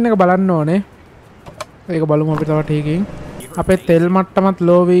ඩයිවිං සීන් එක බලන්න ඕනේ ඒක බලමු අපි තව ටිකකින් අපේ තෙල් මට්ටමත්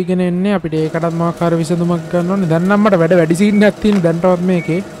ලෝ වීගෙන එන්නේ අපිට ඒකටත් මොකක් හරි විසඳුමක් ගන්න ඕනේ දැන් නම් මට වැඩි සීන් එකක් තියෙන දැන්ටවත්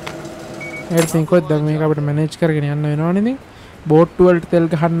මේකේ ඒත් මේකත් දැන් මේක අපිට මැනේජ් කරගෙන යන්න වෙනවනේ ඉතින් බෝට්ටු වලට තෙල්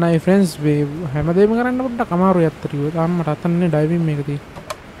ගහන්නයි ෆ්‍රෙන්ඩ්ස් හැමදේම කරන්න පොඩ්ඩක් අමාරුයි අත්තට කිව්වා තාමට අතන්නේ ඩයිවිං මේක තියෙන්නේ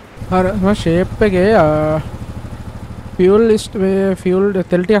හරි මම ෂේප් එකේ ෆියුල් ලිස්ට් මේ ෆියුල්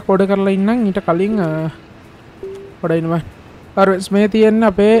තෙල් ටිකක් ඕඩර් කරලා ඉන්නම් ඊට කලින් පොඩ ඉන්නවා හරි මේ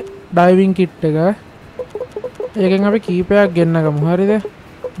තියෙන්නේ අපේ ඩයිවිං කිට් එක ඒකෙන් අපි කීපයක් ගෙන්න ගමු හරිද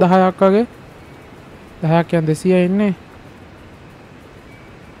 10ක් වගේ 10ක් කියන්නේ 200 ඉන්නේ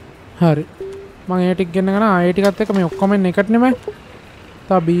හරි මම ඒ ටික ගෙන්න ගන්න ආයෙ ටිකත් එක්ක මේ ඔක්කොම එකට නෙමෙයි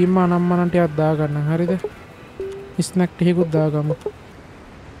තා බීම අනම්මන ටිකක් දා ගන්න හරිද ස්නැක් ටිකකුත් දාගමු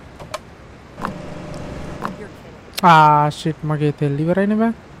ෂිට් මගේ තෙල් ඉවරයිනේ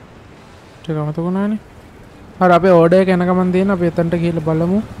බං ටික මතකුණානේ හරි අපේ ඕඩර් එක එන ගමන් දෙන්න අපි එතනට ගිහලා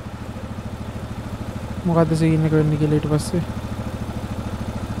බලමු මොකද්ද සීන් එක වෙන්නේ කියලා ඊට පස්සේ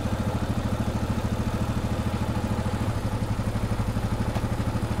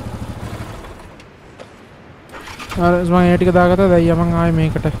අර මම ඒ ටික දාගත්තා දැන් යමන් ආයේ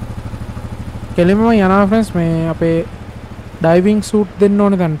මේකට කෙලින්ම යනවා ෆ්‍රෙන්ඩ්ස් මේ අපේ ඩයිවිං සූට් දෙන්න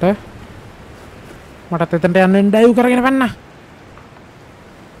ඕනේ තන්ට මටත් එතනට යන්න ඩයිව් කරගෙන පන්න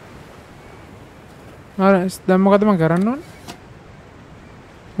අර දැන් මොකද මම කරන්න ඕනේ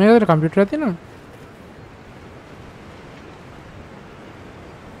මේකද කම්පියුටර් එකක් තියෙනවද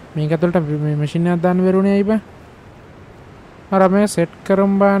මේක ඇතුළට මේ මැෂින් එකක් දාන්න බැරුණේ අයිබා අර මේ සෙට්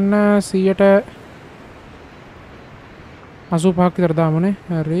කරමු බලන්න 85ක් විතර දාමුනේ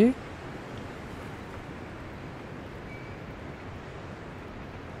හරි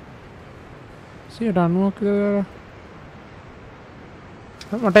සියට 90ක් විතර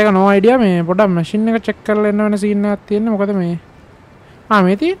මට ඒක නෝ අයිඩියා මේ පොඩක් මැෂින් එක චෙක් කරලා එන්න වෙන සීන් එකක් තියෙන්නේ මොකද මේ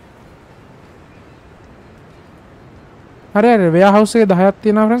මේ තියෙන්නේ හරි හරි වෙයා හවුස් එකේ 10ක්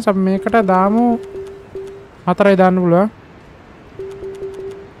තියෙනවා ෆ්‍රෙන්ඩ්ස් අපි මේකට දාමු 4යි දාන්න පුළුවන්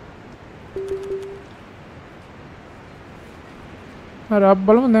හරි අප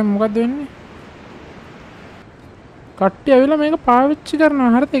බලමු දැන් මොකද්ද වෙන්නේ කට්ටිය ඇවිල්ලා මේක පාවිච්චි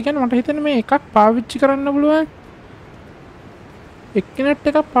කරනවා හරිද ඒ කියන්නේ මට හිතෙන්නේ මේ එකක් පාවිච්චි කරන්න පුළුවන් එක්කෙනෙක්ට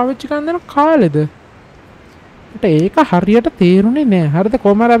එකක් පාවිච්චි කරන්න දෙන කාලෙද මට ඒක හරියට තේරුනේ නෑ හරිද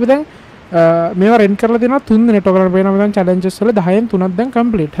කොහමද අපි දැන් මේවා රෙන්ට් කරලා දෙනවා 3 දිනට ඔයගොල්ලන්ට පේනවා දැන් චැලෙන්ජස් වල 10න් 3ක් දැන්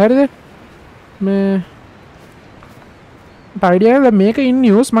කම්ප්ලීට් හරිද මේ අයිඩියා එක මේක ඉන්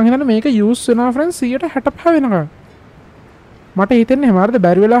යූස් මම හිතන්නේ මේක යූස් වෙනවා ෆ්‍රෙන්ඩ්ස් 65 වෙනකම් මට හිතෙන්නේ එහෙම හරිද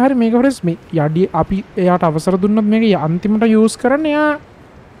බැරි වෙලා හරි මේක ෆ්‍රෙන්ඩ්ස් මේ යඩි අපි එයාට අවසර දුන්නොත් මේක අන්තිමට යූස් කරන්න එයා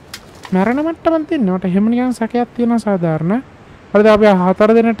මරණ මට්ටමක් තියන්නේ මට එහෙම නිකන් සැකයක් තියෙනවා සාධාරණ හරිද අපි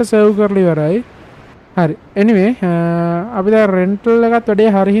 4 දිනට සර්ව් කරලා ඉවරයි හරි anyway අපි දැන් රෙන්ටල් එකත්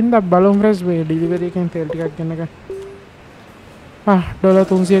වැඩේ හරි හින්දා බලමු ෆ්‍රෙන්ඩ්ස් මේ ඩෙලිවරි එකෙන් තෙල් ටිකක් ගන්න එක ඩොලර්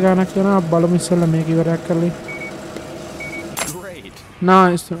 300 ගාණක් යනවා බලමු ඉස්සෙල්ලා මේක ඉවරයක් කරලා Great.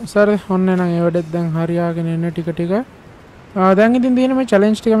 නයිස් සර් ඔන්න නම් ඒ වැඩෙත් දැන් හරියාගෙන එන්න ටික ටික දැන් ඉතින් තියෙන මේ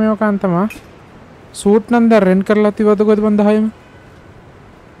චැලෙන්ජ් ටික මේව කාන් තමයි සූට් නම් දැන් රෙන්ට් කරලා තියවද කොහෙද මන් 10ම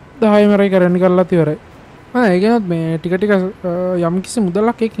රයි කරන්න කරලා තියවරයි ඒකනොත් මේ ටික ටික යම් කිසි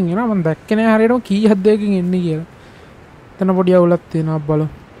මුදලක් එකකින් එනවා මම දැක්කේ නෑ හරියටම කීයක් දෙයකින් එන්නේ කියලා එතන පොඩි අවුලක් තියෙනවා බලමු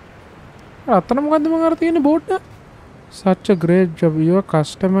අතන මොකද්ද මම අර තියෙන බෝඩ් එක such a great job your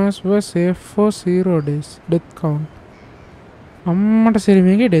customers were safe for 0 days death count අම්මට සරි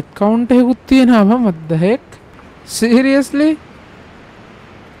මේකේ death count එකකුත් තියෙනවා what the heck seriously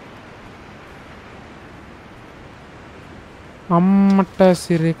අම්මට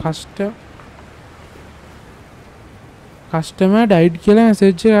සිරි customer died කියලා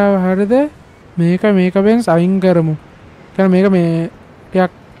message එක ආව හරියද මේක බෙන්ස් අයින් කරමු කියන්නේ මේක මේ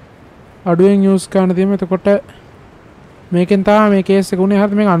ටිකක් අඩුවෙන් යූස් කරන්න තියෙනවා එතකොට මේකෙන් තමයි මේ කේස් එක උනේ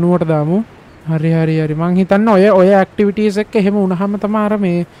හරියට මේක 90ට දාමු හරි මං හිතන්නේ ඔය ඇක්ටිවිටීස් එක එහෙම වුණාම තමයි අර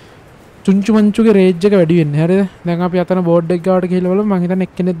මේ චුංචු මංචුගේ රේජ් එක වැඩි වෙන්නේ හරියද දැන් අපි අතන බෝඩ් එක ගාවට ගිහලා බලමු මං හිතන්නේ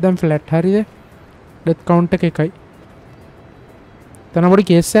එක්කෙනෙක් දැන් ෆ්ලැට් හරියද ඩෙත් කවුන්ට් එක එකයි තන පොඩි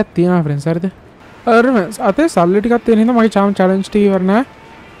කේස් එකක් තියෙනවා ෆ්‍රෙන්ඩ්ස් හරියද අර අතේ සල්ලි ටිකක් තියෙන හින්දා මගේ චාම් චැලෙන්ජ් ටික ඉවර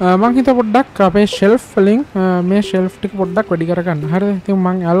නෑ මං හිතා පොඩ්ඩක් අපේ ෂෙල්ෆ් වලින් මේ ෂෙල්ෆ් ටික පොඩ්ඩක් වැඩි කරගන්න හරියද ඉතින්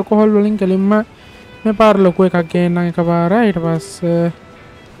මං ඇල්කොහොල් වලින් කෙලින්ම මේ පාර ලොකු එකක් ගේන්නම් එකපාර ඊට පස්සේ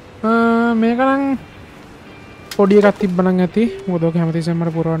මේක නම් පොඩි එකක් තිබ්බනම් ඇති මොකද ඔක හැමතිස්සෙම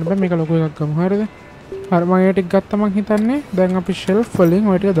මට පුරවන්න බෑ මේක ලොකු එකක් ගමු හරියද හරි මම ඒ ටික ගත්තා මං හිතන්නේ දැන් අපි ෂෙල්ෆ් වලින්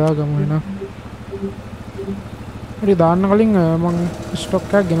ඔය ටික දාගමු එහෙනම් හරි දාන්න කලින් මං ස්ටොක්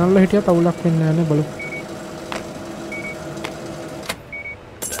එකක් ගෙනල්ලා හිටියත් අවුලක් වෙන්නේ නැහැ නේ බලමු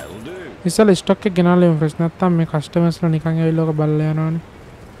ඉස්සෙල්ලා ස්ටොක් එක ගෙනල්ලා එමු ෆ්‍රෙෂ් නැත්තම් මේ කස්ටමර්ස්ලා නිකන් ඇවිල්ලා ඔක බලලා යනවනේ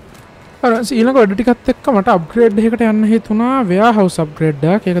අර ඊළඟ වැඩ ටිකත් එක්ක මට අප්ග්‍රේඩ් එකකට යන්න හේතුණා වෙයාහවුස් අප්ග්‍රේඩ්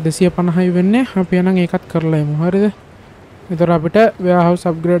එකක් ඒක 250යි වෙන්නේ අපි එහෙනම් ඒකත් කරලා එමු හරියද ඒතර අපිට වෙයාහවුස්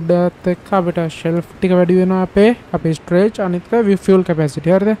අප්ග්‍රේඩ් එකත් එක්ක අපිට ෂෙල්ෆ් ටික වැඩි වෙනවා අපේ ස්ටෝරේජ් අනිත් එක ෆියුල්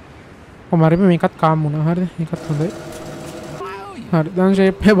කැපැසිටි හරියද කොහමද මේකත් කාම් වුණා හරියද ඒකත් හොඳයි හරි දැන්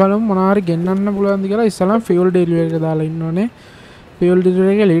ෂේප් එක බලමු මොනවා හරි ගෙන්නන්න පුළුවන්ද කියලා ඉස්සලම ෆියුල් ඩෙලිවරි එක දාලා ඉන්න ඕනේ ෆියුල්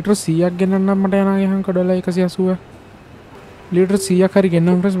ඩෙලිවරි එකේ ලීටර් 100ක් ගෙන්නන්න මට යනවා ගහන් ඩොලර් 180 ලීටර් 100ක් හරි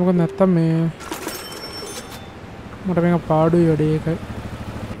ගෙන්නන්න ෆ්‍රෙන්ඩ්ස් මොකද නැත්තම් මේ මට මේක පාඩුයි වැඩේ ඒකයි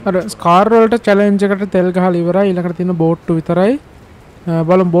අර ස්කාර් වලට චැලෙන්ජ් එකට තෙල් ගහලා ඉවරයි ඊළඟට තියෙන බෝට්ටු විතරයි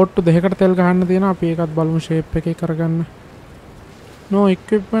බලමු බෝට්ටු දෙකකට තෙල් ගහන්න තියෙනවා අපි ඒකත් බලමු ෂේප් එකේ කරගන්න no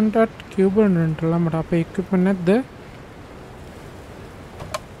equipment at Cuban rental මට අපේ equipment නැද්ද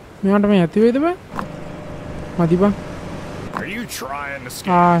මෙයාට මේ ඇති වෙයිද බෑ මදි බං Are you trying to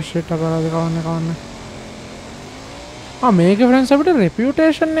scam? shit අපරාධ කවන්න මේක ෆ්‍රෙන්ඩ්ස් අපිට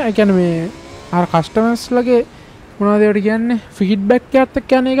රෙපියුටේෂන් එක කියන්නේ මේ අර කස්ටමර්ස් ලගේ මොනවද ඒකට කියන්නේ ෆීඩ්බැක් එකත්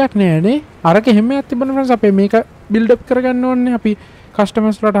එක්ක යන එකක් නෑනේ අරක එහෙම එකක් තිබුණා ෆ්‍රෙන්ඩ්ස් අපේ මේක බිල්ඩ් අප් කරගන්න ඕනේ අපි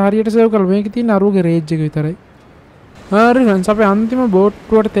කස්ටමර්ස් වලට හරියට සර්ව් කරලා මේකේ තියෙන අරුගේ රේජ් එක විතරයි හරි ෆ්‍රෙන්ඩ්ස් අපේ අන්තිම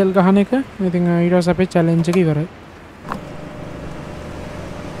බෝට්ටුවට තෙල් ගහන එක ඉතින් ඊට පස්සේ අපේ චැලෙන්ජ් එක ඉවරයි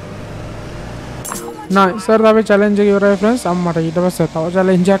නයිස් සර් අපේ චැලෙන්ජ් එක ඉවරයි ෆ්‍රෙන්ඩ්ස් අම්මට ඊට පස්සේ තව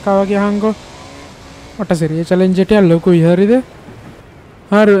චැලෙන්ජ් එකක් ආවා කියහන්කෝ මට සරිය චැලෙන්ජ් එක ලොකුයි හරිද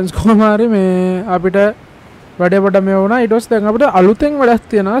හරි කොහොම හරි මේ අපිට වැඩේ පොඩ මේ වුණා ඊට පස්සේ දැන් අපිට අලුතෙන් වැඩක්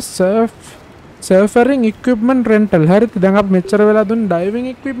තියෙනවා සර්ෆරින් ඉක්විප්මන්ට් රෙන්ටල් හරිද දැන් අපි මෙච්චර වෙලා දුන්න ඩයිවිං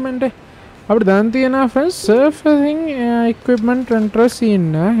ඉක්විප්මන්ට් එක අපිට දැන් තියෙනවා ෆ්‍රෙන්ඩ්ස් සර්ෆරින් ඉක්විප්මන්ට් රෙන්ටල්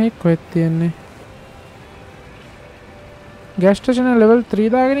සීන් එක කොහෙද තියෙන්නේ ගෑස් ස්ටේෂන් ලෙවල්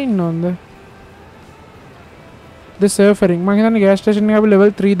 3 දාගෙන ඉන්න ඕනද ද සර්ෆරින් මම හිතන්නේ ගෑස් ස්ටේෂන් එක අපි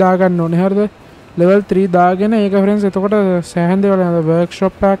ලෙවල් 3 දාගන්න ඕනේ හරිද level 3 දාගෙන ඒක ෆ්‍රෙන්ඩ්ස් එතකොට සෑහෙන දේවල් යනවා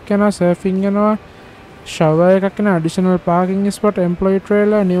workshop එකක් යනවා surfing යනවා shower එකක් යනවා additional parking spot employee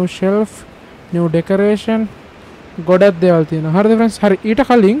trailer new shelf new decoration ගොඩක් දේවල් තියෙනවා හරිද ෆ්‍රෙන්ඩ්ස් හරි ඊට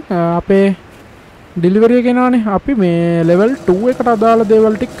කලින් අපේ delivery එක එනවානේ අපි මේ level 2 එකට අදාළ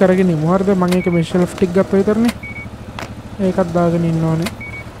දේවල් ටික කරගෙන ඉමු හරිද මම ඒක මේ shelf ටික ගත්තා විතරනේ ඒකත් දාගෙන ඉන්න ඕනේ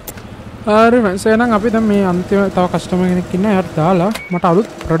හරි ෆ්‍රෙන්ඩ්ස් එහෙනම් අපි දැන් මේ අන්තිම තව කස්ටමර් කෙනෙක් ඉන්නවා එයාට දාලා මට අලුත්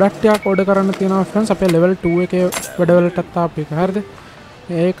ප්‍රොඩක්ට් එකක් ඕඩර් කරන්න තියෙනවා ෆ්‍රෙන්ඩ්ස් අපේ level 2 එකේ වැඩවලටත් ආපු එක හරිද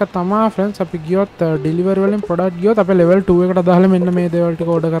ඒක තමයි ෆ්‍රෙන්ඩ්ස් අපි ගියොත් ඩෙලිවරි වලින් ප්‍රොඩක්ට් ගියොත් අපේ level 2 එකට දාලා මෙන්න මේ දේවල් ටික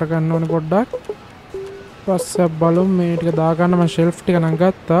ඕඩර් කරගන්න ඕනේ පොඩ්ඩක් පස්සේ බලමු මේ ටික දාගන්න මම ෂෙල්ෆ් ටික නම්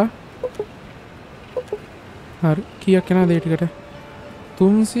ගත්තා හරි කීයක් යනවද ඒ ටිකට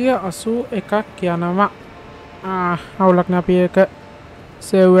 381ක් යනවා අවුලක් නෑ අපි ඒක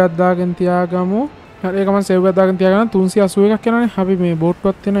සේව් එකක් දාගෙන තියාගමු. හරි ඒක මම සේව් එකක් දාගෙන තියාගන්න 381ක් යනවානේ. අපි මේ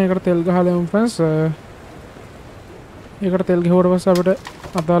බෝට්ටුවක් තියෙනවා. ඒකට තෙල් ගහලා එමු ෆ්‍රෙන්ඩ්ස්. ඒකට තෙල් ගහුවට පස්සේ අපිට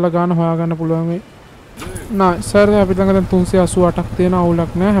අදාළ ගාන හොයාගන්න පුළුවන් වෙයි. නෑ සර් අපි ළඟ දැන් 388ක් තියෙන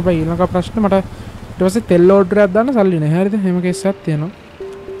අවුලක් නෑ. හැබැයි ඊළඟ ප්‍රශ්නේ මට ඊට පස්සේ තෙල් ඕඩර් එකක් දාන්න සල්ලි නෑ. හරිද? එහෙම කේස් එකක් තියෙනවා.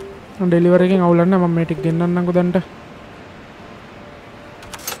 මම ඩෙලිවරි එකෙන් අවුලක් නෑ. මම මේ ටික ගෙන්නන්නම්කෝ දැන්ට.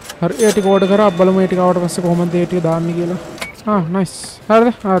 හරි ඒ ටික ඕඩර් කරා බලමු ඒ ටික ආවට පස්සේ කොහොමද ඒ ටික දාන්නේ කියලා. නයිස්.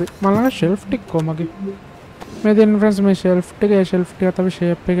 හරිද? හරි. මම ළඟ ෂෙල්ෆ් ටික කොමගේ. මේ දෙන්න ෆ්‍රෙන්ඩ්ස් මේ ෂෙල්ෆ් ටික ඒ ෂෙල්ෆ් ටිකත් අපි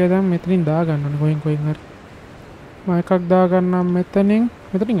ෂේප් එකේ දැන් මෙතනින් දාගන්න ඕනේ. කොහෙන් හරි. මම එකක් දාගන්නම් මෙතනින්.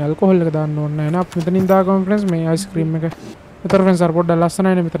 මෙතනින් ඇල්කොහොල් එක දාන්න ඕනේ නෑ නේ. අපි මෙතනින් දාගමු ෆ්‍රෙන්ඩ්ස් මේ අයිස්ක්‍රීම් එක. මෙතන ෆ්‍රෙන්ඩ්ස් අර පොඩ්ඩක්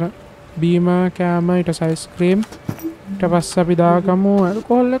ලස්සනයිනේ මෙතන. බීම කෑම ඊට පස්සේ අයිස්ක්‍රීම්. ඊට පස්සේ අපි දාගමු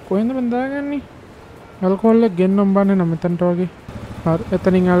ඇල්කොහොල් එක. කොහෙන්ද මම දාගන්නේ? ඇල්කොහොල් එක ගෙන්නම් බන්නේ නම් මෙතනට වගේ. හරි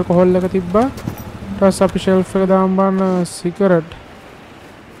එතනින් ඇල්කොහොල් එක තිබ්බා. ඊට පස්සේ අපි ෂෙල්ෆ් එක දාන්න බන්න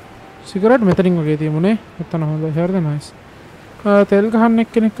සිගරට් මෙතනින් වගේ තියමුනේ. මෙතන හොඳයි. හරිද? නයිස්. තෙල් ගහන්න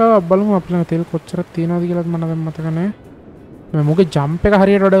එක්කෙනෙක් ආව බලමු අපි ළඟ තෙල් කොච්චරක් තියෙනවද කියලාත් මම දැන් මතක නැහැ. මම මුගේ ජම්ප් එක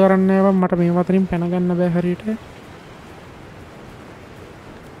හරියට වැඩ කරන්නේ නැහැ මට මේ වතරින් පැන ගන්න බෑ හරියට.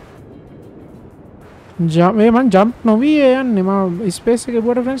 මේ මං ජම්ප් නොවි යන්නේ මම ස්පේස් එකේ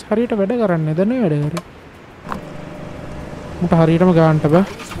බුවට ෆ්‍රෙන්ඩ්ස් හරියට වැඩ කරන්නේ දැන් නේ වැඩ කරේ. මට හරියටම ගන්නට බෑ.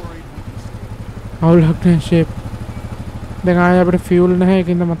 අවුලක් නැහැ ෂේප්. දැන් ආයෙ අපිට ෆියුල් නැහැ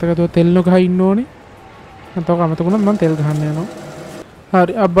ඒකින්ද මතක දුව තෙල් නොගහ ඉන්න ඕනේ. නැත්නම් අමතකුණොත් මම තෙල් ගහන්න යනවා.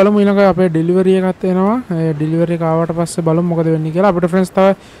 හරි අපි බලමු ඊළඟ අපේ ඩෙලිවරි එකක් එනවා. ඒ ඩෙලිවරි එක ආවට පස්සේ බලමු මොකද වෙන්නේ කියලා. අපිට ෆ්‍රෙන්ඩ්ස් තව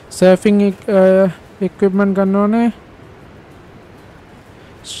සර්ෆින් equipment ගන්න ඕනේ.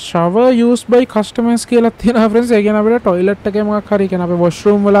 shower used by customers කියලා තියෙනවා ෆ්‍රෙන්ඩ්ස්. ඒ කියන්නේ අපිට টয়ලට් එකේ මොකක් හරි කියන්නේ අපේ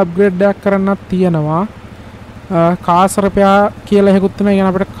washroom වල අප්ග්‍රේඩ් එකක් කරන්නත් තියෙනවා. කාස් රෙපෙයා කියලා එකකුත් තියෙනවා. ඒ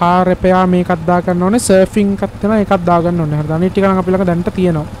කියන්නේ අපිට කාර් රෙපෙයා මේකක් දා ගන්න ඕනේ. සර්ෆින් එකක් තියෙනවා. ඒකක් දා ගන්න ඕනේ. හරිද? අනිත් ටික නම් අපි ළඟ දැන්ට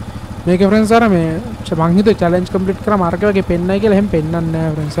තියෙනවා. මේක ෆ්‍රෙන්ඩ්ස් අර මේ මං හිතුවේ චැලෙන්ජ් කම්ප්ලීට් කරා මාර්කේ වගේ පෙන්නයි කියලා එහෙම පෙන්නන්නේ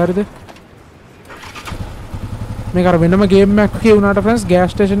නැහැ ෆ්‍රෙන්ඩ්ස්. හරිද? මේක අර වෙනම ගේම් එකක් වගේ වුණාට ෆ්‍රෙන්ඩ්ස්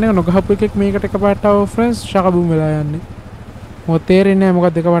ගෑස් ස්ටේෂන් එක නොගහපු එකෙක් මේකට එකපාරට ආව ෆ්‍රෙන්ඩ්ස් ශකබුම් වෙලා යන්නේ. මොකද තේරෙන්නේ නැහැ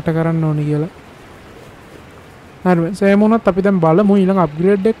මොකක්ද එකපාරට කරන්න ඕනි කියලා. හරි සේම වුණත් අපි දැන් බලමු ඊළඟ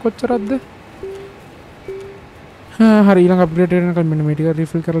අප්ග්‍රේඩ් එක කොච්චරක්ද? හරි ඊළඟ අප්ග්‍රේඩ් එක වෙනකල් මෙන්න මේ ටික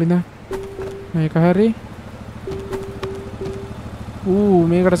රීෆිල් කරලා ඉඳන්. මේක හරි.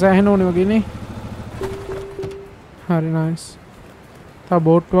 මේකට සෑහෙන ඕනේ වගේනේ. හරි නයිස්. තා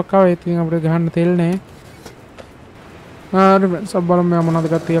බෝට්ටුවක් ආවා ඒත් ඉතින් අපිට ගහන්න තෙල් නැහැ. හරි සබ් බලමු මම මොනවද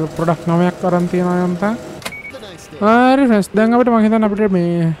ගත්තේ කියලා ප්‍රොඩක්ට් 9ක් අරන් තියනවා යන්තම්. හරි ෆ්‍රෙන්ඩ්ස් දැන් අපිට මම හිතන්නේ අපිට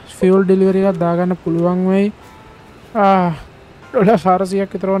මේ ෆියුල් ඩෙලිවරි එකක් දාගන්න පුළුවන් වෙයි. ඩොලර්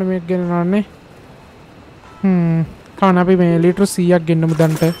 400ක් විතර වනේ මේක ගෙනනන්නේ. කවන්න අපි මේ ලීටර් 100ක් ගෙන්නමු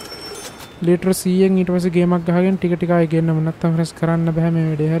දැන්ට. ලීටර් 100න් ඊට පස්සේ ගේමක් ගහගෙන ටික ටික ආයෙ ගෙන්නමු නැත්තම් ෆ්‍රෙන්ඩ්ස් කරන්න බෑ මේ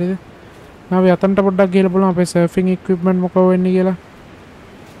වැඩේ. හරිද? අපි අතන්ට පොඩ්ඩක් ගිහලා බලමු අපේ සර්ෆින් equipment මොකෝ වෙන්නේ කියලා.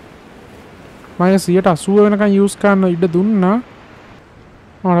 මම 180 වෙනකන් යූස් කරන්න ඉඩ දුන්නා.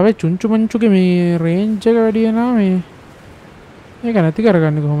 මම චුංචු මංචුගේ මේ රේන්ජ් එක වැඩි වෙනා මේ මේක නැති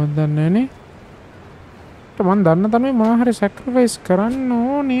කරගන්නේ කොහොමද දන්නේ නැනේ. මම දන්න තරමේ මොනවා හරි සැක්‍රිෆයිස් කරන්න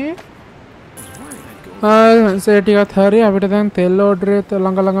ඕනේ. ඒ ටිකත් හරි අපිට දැන් තෙල් ඕඩර් එක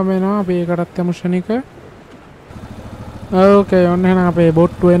ළඟ ළඟම එනවා. අපි ඒකටත් යමු ෂණික. ඕකේ ඔන්න එහෙනම් අපේ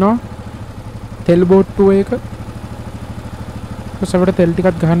බෝට්ටු එනවා. තෙල් බෝට්ටු එක. ඊට අපිට තෙල්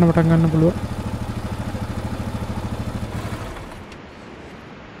ටිකක් ගහන්න පටන් ගන්න පුළුවන්.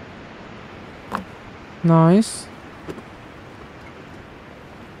 nice.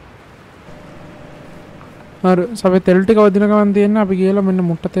 හරි සබේ තෙල් ටික වදින ගමන් තියෙන අපි ගිහලා මෙන්න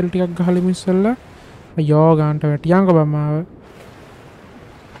මුට්ට තෙල් ටිකක් ගහලිමු ඉස්සෙල්ලා. අයියෝ ගාන්ට වැටියන්කෝ බං මාව.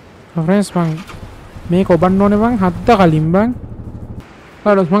 ෆ්‍රෙන්ඩ්ස් මං මේක ඔබන්න ඕනේ බං හද්ද කලින් බං.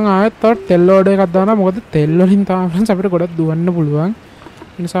 හරි මං ආයෙත් තව තෙල් ඕඩර් එකක් දානවා. මොකද තෙල් වලින් තමයි ෆ්‍රෙන්ඩ්ස් අපිට ගොඩක් දුවන්න පුළුවන්.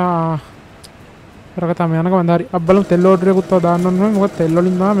 ඒ නිසා කරක තමයි යනක මන්ද හරි අබ්බලම් තෙල් ඕඩර් එකකුත් තව දාන්න ඕනේ. මොකද තෙල්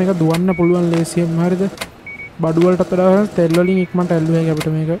වලින් තමයි මේක දුවන්න පුළුවන් ලේසියෙන්. හරිද? බඩු වලට වඩා තෙල් වලින් ඉක්මනට ඇල්ලුවා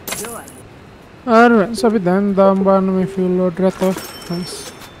අපිට මේක. හරි අපි දැන් දාම් බලන්න මේ ෆියුල් ඕඩර් එක. නයිස්.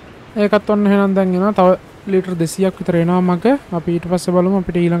 ඒකත් ඔන්න එහෙනම් දැන් එනවා. තව ලීටර් 200ක් විතර එනවා මග. අපි ඊට පස්සේ බලමු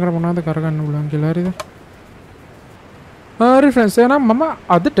අපිට ඊළඟට මොනවද කරගන්න පුළුවන් කියලා. හරිද? හරි ෆ්‍රෙන්ඩ්ස් එහෙනම් මම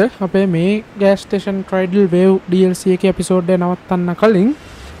අදට අපේ මේ gas station Tidal Wave DLC එකේ එපිසෝඩ් එක නවත්තන්න කලින්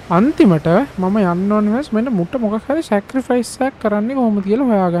අන්තිමට මම යන්න ඕනේ මෙන්න මුට මොකක් හරි සැක්‍රිෆයිස් එකක් කරන්නේ කොහොමද කියලා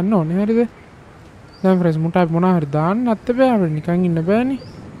හොයාගන්න ඕනේ. හරිද? දැන් ෆ්‍රෙන්ඩ්ස් මුට අපි මොනවා හරි දාන්න නැත්te බෑ. අපිට නිකන් ඉන්න බෑනේ.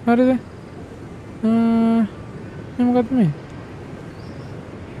 හරිද? මොකක්ද මේ?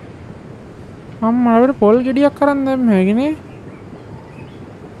 අම්මා අපිට පොල් ගෙඩියක් කරන් දැම්ම හැකිනේ.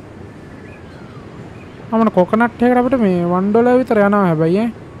 අපිට කොකනට් එකකට අපිට මේ $1 විතර යනවා හැබැයි ඈ.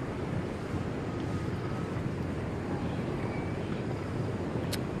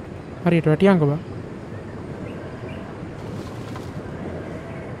 හරියට වැටියන්කෝ බා.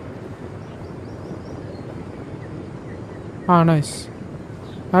 නයිස්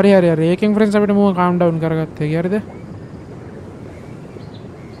හරි හරි හරි ඒකෙන් ෆ්‍රෙන්ඩ්ස් අපිට මූව කාම් ඩවුන් කරගත්තා හරිද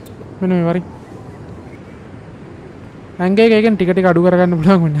මෙන්න මේ වරි ඇංගේ එකෙන් ටික ටික අඩු කරගන්න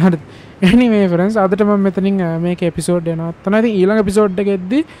පුළුවන් වෙන්නේ හරිද anyway friends අදට මම මෙතනින් මේක එපිසෝඩ් එක නවත්තනවා ඉතින් ඊළඟ එපිසෝඩ්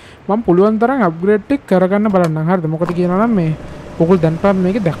එකෙද්දී මම පුළුවන් තරම් අප්ග්‍රේඩ් එක කරගන්න බලන්නම් හරිද මොකද කියනවා නම් මේ ඔයගොල්ලෝ දැන්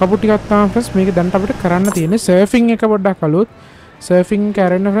මේක දැකපු ටිකක් තමයි friends මේක දැන් අපිට කරන්න තියෙන්නේ සර්ෆින් එක පොඩ්ඩක් අලුත් සර්ෆින්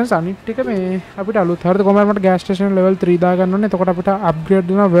කරන්න friends අනිත් ටික මේ අපිට අලුත් හරිද කොහමද මට ගෑස් ස්ටේෂන් ලෙවල් 3 දාගන්න ඕනේ එතකොට අපිට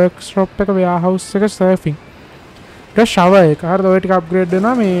අප්ග්‍රේඩ් වෙනවා වර්ක්ෂොප් එක වෙයාහවුස් එක සර්ෆින් ඊට ෂවර් එක හරිද ඔය ටික අප්ග්‍රේඩ්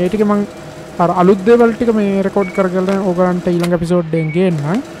වෙනවා මේ ඒ ටික මම අර අලුත් දේවල් ටික මේ රෙකෝඩ් කරගෙන ඔයගලන්ට ඊළඟ එපිසෝඩ් එකෙන්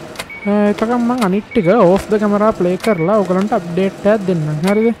ගේන්නම් එතකම් මම අනිත් ටික ඕෆ් ද කැමරා ප්ලේ කරලා ඔයගලන්ට අප්ඩේට් එකක් දෙන්නම්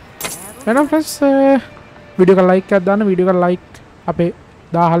හරිද එහෙනම් friends වීඩියෝ එක ලයික් එකක් දාන්න වීඩියෝ එක ලයික් අපේ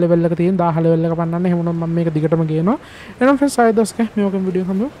 10 ලෙවල් එක තියෙන 10 ලෙවල් එක පන්නන්න එහෙම නම් මම මේක දිගටම ගේනවා එහෙනම් friends ආයෙ දවසක මේ වගේ වීඩියෝ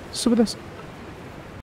එකක් හම්බ වෙමු සුබ දවසක්